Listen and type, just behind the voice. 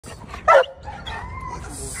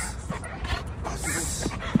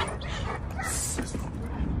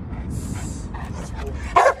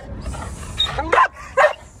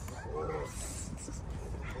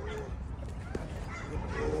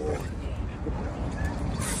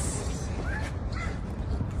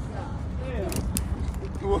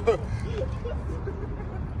You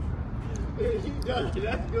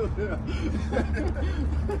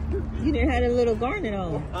done had a little garnet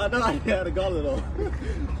on. I know I had a garnet on.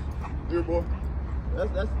 Here, boy.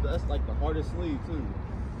 That's like the hardest sleeve too.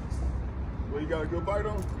 Well, you got a good bite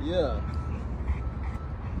on? Yeah.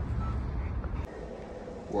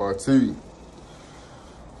 YT,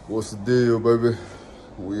 what's the deal, baby?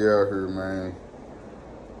 We out here, man.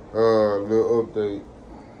 Little update.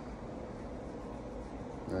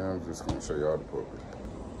 Yeah, I'm just gonna show y'all the puppy.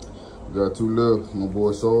 We got 2 left. My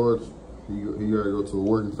boy Sarge, he gotta go to a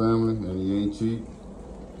working family, and he ain't cheap.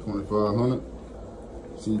 2,500.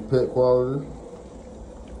 See pet quality.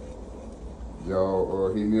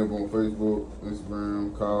 Y'all hit me up on Facebook,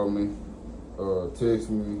 Instagram, call me, text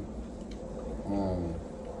me.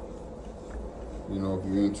 You know, if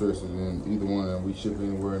you're interested in either one, and we ship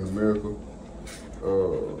anywhere in America.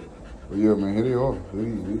 But yeah, man, here they are.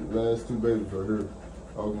 These last 2 babies right here.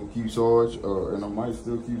 I was gonna keep Sarge, and I might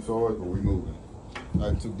still keep Sarge, but we moving.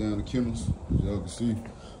 I took down the kennels, as y'all can see.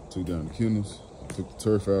 Took down the kennels. Took the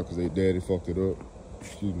turf out because their daddy fucked it up.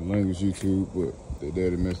 Excuse me, language YouTube, but their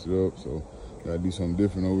daddy messed it up, so gotta do something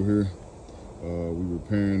different over here. We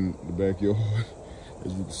repairing the backyard.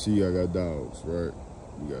 As you can see, I got dogs, right?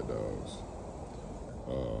 We got dogs.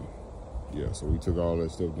 Yeah, so we took all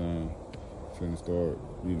that stuff down. Finna start,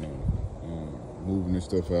 you know, moving this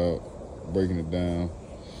stuff out, breaking it down.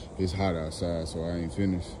 It's hot outside, so I ain't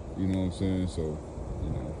finished. You know what I'm saying? So, you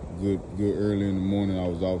know, good early in the morning. I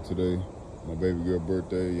was off today. My baby girl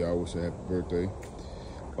birthday. Y'all wish her happy birthday.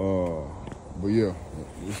 But yeah,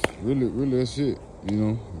 it's really that's it. You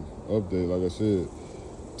know, update, like I said.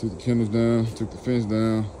 Took the kennels down, took the fence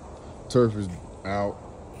down. Turf is out.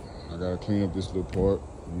 I gotta clean up this little part.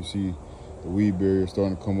 You see the weed barrier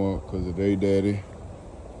starting to come up because of they daddy.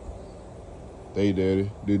 They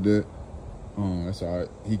daddy did that. That's all right.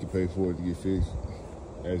 He can pay for it to get fixed,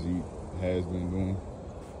 as he has been doing.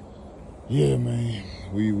 Yeah, man.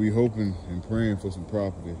 We hoping and praying for some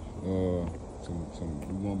property. We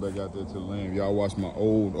going back out there to the land. Y'all watch my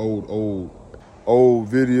old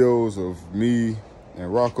videos of me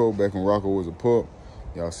and Rocco back when Rocco was a pup.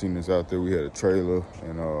 Y'all seen this out there. We had a trailer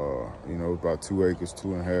and you know, about 2 acres,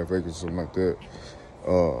 2.5 acres, something like that.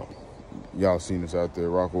 Y'all seen this out there.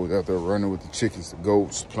 Rocco was out there running with the chickens, the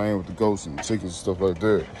goats, playing with the goats and the chickens and stuff like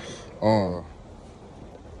that.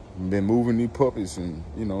 Been moving these puppies and,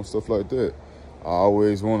 you know, stuff like that. I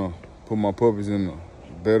always want to put my puppies in a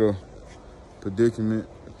better predicament,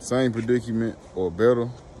 same predicament or better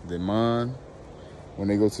than mine when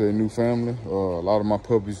they go to their new family. A lot of my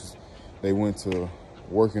puppies, they went to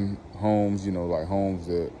working homes, you know, like homes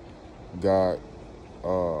that got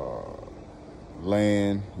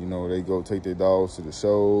land. You know, they go take their dogs to the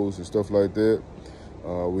shows and stuff like that.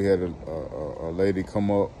 We had a lady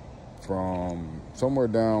come up from somewhere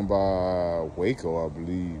down by Waco, I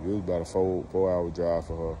believe. It was about a 4-hour drive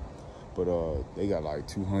for her. But they got like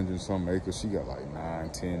 200-something acres. She got like 9,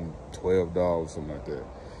 10, 12 dogs, something like that.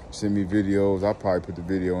 Send me videos. I probably put the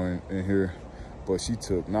video in here. But she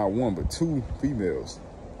took not 1, but 2 females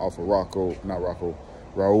off of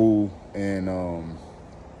Raul and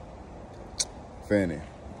Fanny.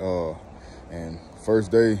 And first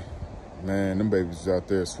day, man, them babies was out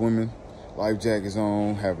there swimming, life jackets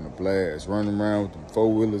on, having a blast, running around with the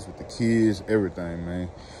 4-wheelers, with the kids, everything, man.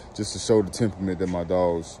 Just to show the temperament that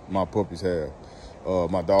my puppies have,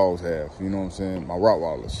 my dogs have, you know what I'm saying? My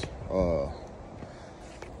Rottweilers.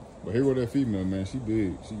 But here go that female, man. She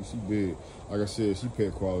big. She big. Like I said, she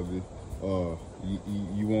pet quality.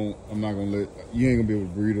 You won't. I'm not gonna let. You ain't gonna be able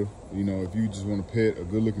to breed her. You know, if you just want a pet, a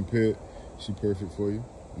good-looking pet, she perfect for you.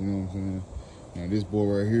 You know what I'm saying? Now this boy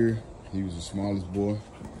right here, he was the smallest boy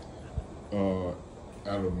out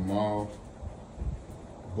of them all.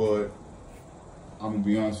 But I'm gonna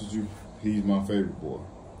be honest with you, he's my favorite boy.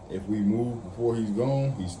 If we move before he's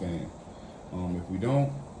gone, he's staying. If we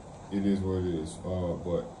don't, it is what it is.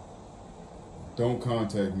 But don't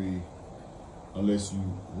contact me unless you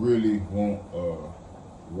really want a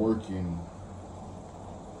working,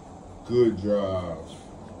 good drive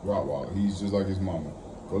Rottweiler. He's just like his mama.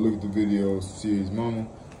 Go look at the videos, see his mama.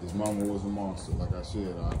 His mama was a monster. Like I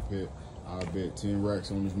said, I bet 10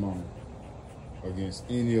 racks on his mama against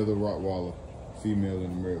any other Rottweiler female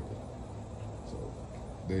in America. So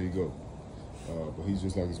there you go. But he's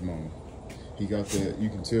just like his mama. He got that, you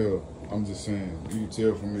can tell, I'm just saying, you can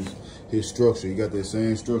tell from his structure. He got that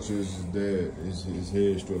same structure as his dad, his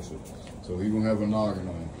head structure. So he gonna have a noggin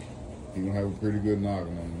on him. He gonna have a pretty good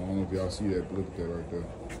noggin on him. I don't know if y'all see that, but look at that right there.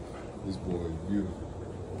 This boy is beautiful.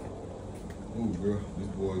 Ooh, girl, this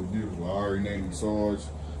boy is beautiful. I already named him Sarge,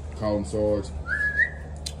 call him Sarge.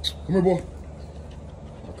 Come here, boy.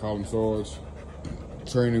 I call him Sarge.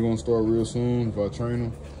 Training gonna start real soon. If I train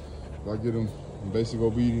him, if I get him basic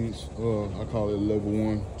obedience, I call it level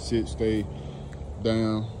 1, sit, stay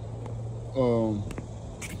down.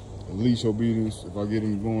 Leash obedience. If I get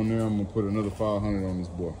him going there, I'm gonna put another 500 on this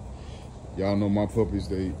boy. Y'all know my puppies,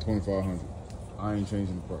 they 2,500. I ain't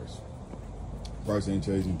changing the price. Price ain't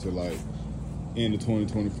changing until like end of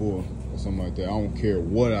 2024 or something like that. I don't care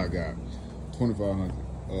what I got. 2,500.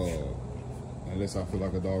 Unless I feel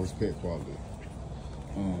like a dog is pet quality.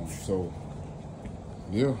 So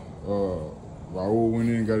yeah. Raul went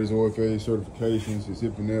in and got his OFA certifications, his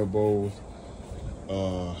hip and elbows.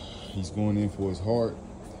 He's going in for his heart.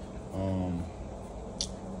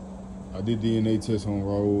 I did DNA test on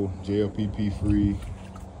Raul, JLPP free.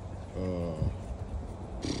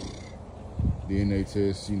 DNA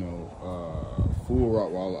test, you know, full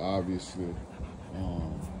Rottweiler, obviously.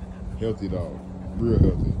 Healthy dog, real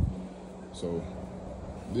healthy. So,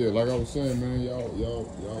 yeah, like I was saying, man, y'all,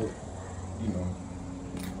 you know,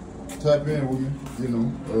 tap in with me, you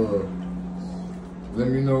know. Let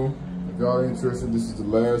me know if y'all interested. This is the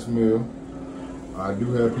last meal. I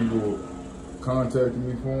do have people contacting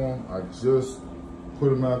me for them. I just put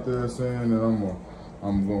them out there saying that I'm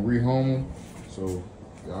gonna rehome them. So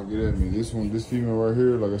y'all get at me. This female right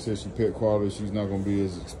here, like I said, she pet quality. She's not gonna be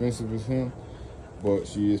as expensive as him, but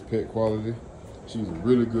she is pet quality. She's a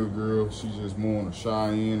really good girl. She's just more on the shy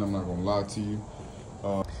end. I'm not gonna lie to you.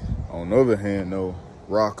 On the other hand, though,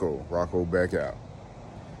 Rocco back out.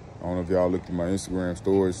 I don't know if y'all looked at my Instagram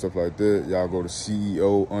stories, stuff like that. Y'all go to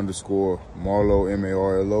CEO_Marlo,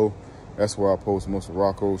 M-A-R-L-O. That's where I post most of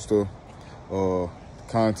Rocco's stuff.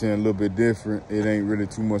 Content a little bit different. It ain't really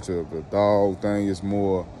too much of a dog thing. It's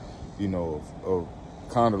more, you know, of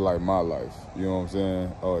kind of like my life. You know what I'm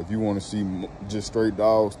saying? If you want to see just straight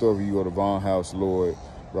dog stuff, you go to Von House, Lloyd,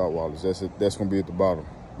 Rottweilers. That's going to be at the bottom.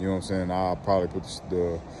 You know what I'm saying? I'll probably put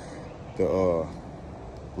the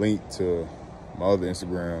link to my other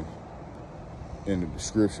Instagram in the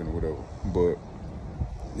description or whatever. But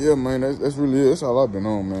yeah, man, that's really it. That's all I've been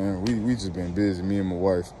on, man. We just been busy, me and my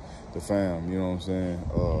wife, the fam, you know what I'm saying?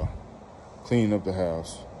 Cleaning up the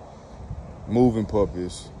house, moving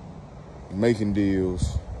puppies, making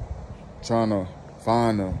deals, trying to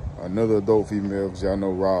find another adult female, because y'all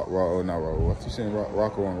know I keep saying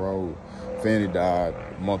Rocco and Raul. Fanny died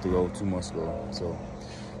a month ago, 2 months ago. So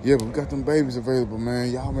yeah, but we got them babies available, man.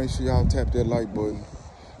 Y'all make sure y'all tap that like button.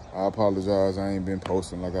 I apologize, I ain't been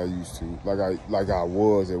posting like I used to, like I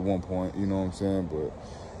was at one point, you know what I'm saying? But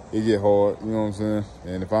it get hard, you know what I'm saying?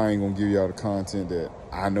 And if I ain't gonna give y'all the content that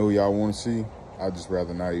I know y'all wanna see, I'd just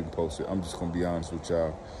rather not even post it. I'm just gonna be honest with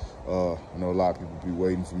y'all. I know a lot of people be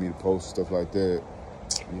waiting for me to post stuff like that.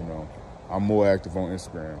 You know, I'm more active on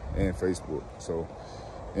Instagram and Facebook. So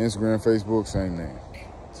Instagram, Facebook, same name.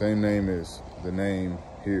 Same name as the name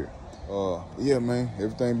here. Yeah, man,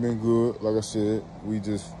 everything been good. Like I said, we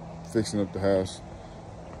just fixing up the house,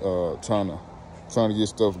 trying to get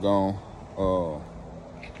stuff going.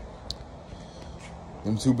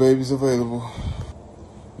 Them two babies available.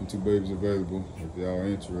 If y'all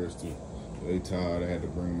interested, they tired. I had to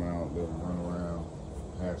bring them out, let them run around,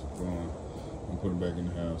 have some fun, and put them back in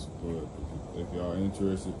the house. But if y'all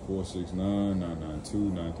interested,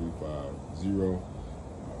 469-992-9350. I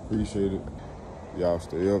appreciate it. Y'all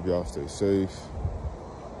stay up, y'all stay safe,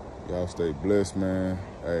 y'all stay blessed, man.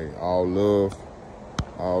 Hey, all love,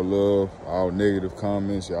 all negative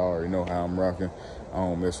comments, y'all already know how I'm rocking. I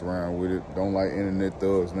don't mess around with it. Don't like internet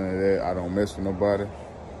thugs, none of that. I don't mess with nobody.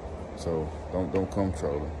 So don't come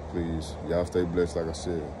trolling, please. Y'all stay blessed, like I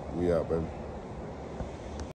said. We out, baby.